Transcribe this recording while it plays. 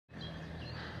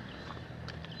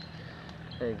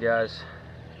Hey guys,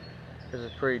 there's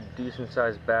a pretty decent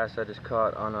sized bass I just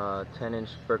caught on a 10-inch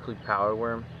Berkley power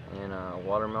worm in a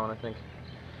watermelon, I think.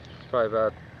 It's probably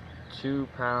about 2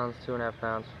 pounds, 2.5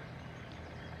 pounds.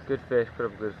 Good fish, put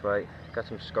up a good fight. Got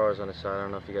some scars on the side, I don't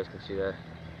know if you guys can see that.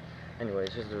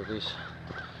 Anyways, here's the release.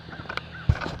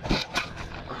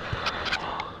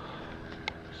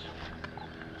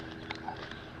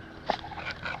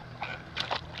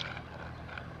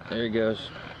 There he goes.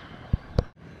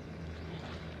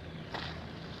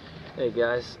 Hey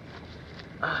guys,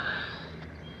 I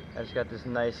just got this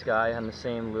nice guy on the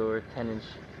same lure, 10-inch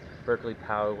Berkley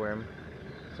power worm.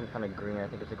 Some kind of green, I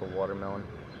think it's like a watermelon.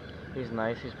 He's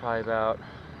nice, he's probably about,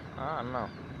 I don't know,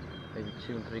 maybe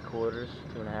 2 3/4,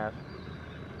 2.5.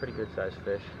 Pretty good sized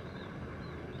fish.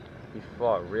 He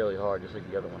fought really hard, just like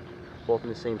the other one. Both in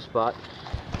the same spot.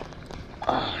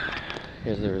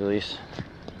 Here's the release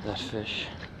of that fish.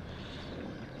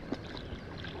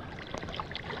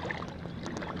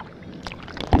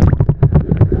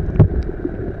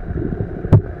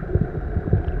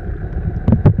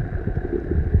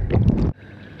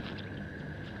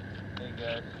 Hey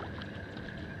guys,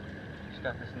 just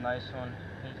got this nice one.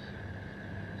 It's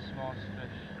the smallest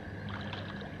fish.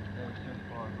 Very too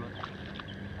far, but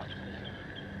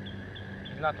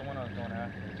he's not the one I was going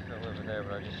after. He's still over there,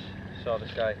 but I just saw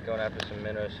this guy going after some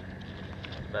minnows.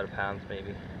 About a pound,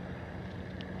 maybe.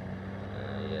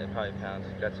 Yeah, probably pounds.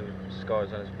 He's got some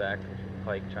scars on his back from some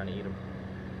pike trying to eat him.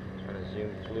 On a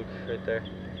zoom fluke right there.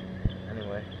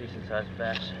 Anyway, decent sized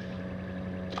bass.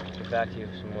 Get back to you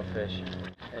with some more fish.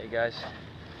 Hey guys,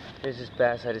 here's this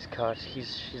bass I just caught.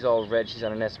 She's all red. She's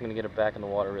on a nest. I'm gonna get her back in the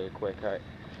water really quick. All right,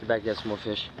 get back to you, some more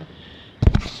fish.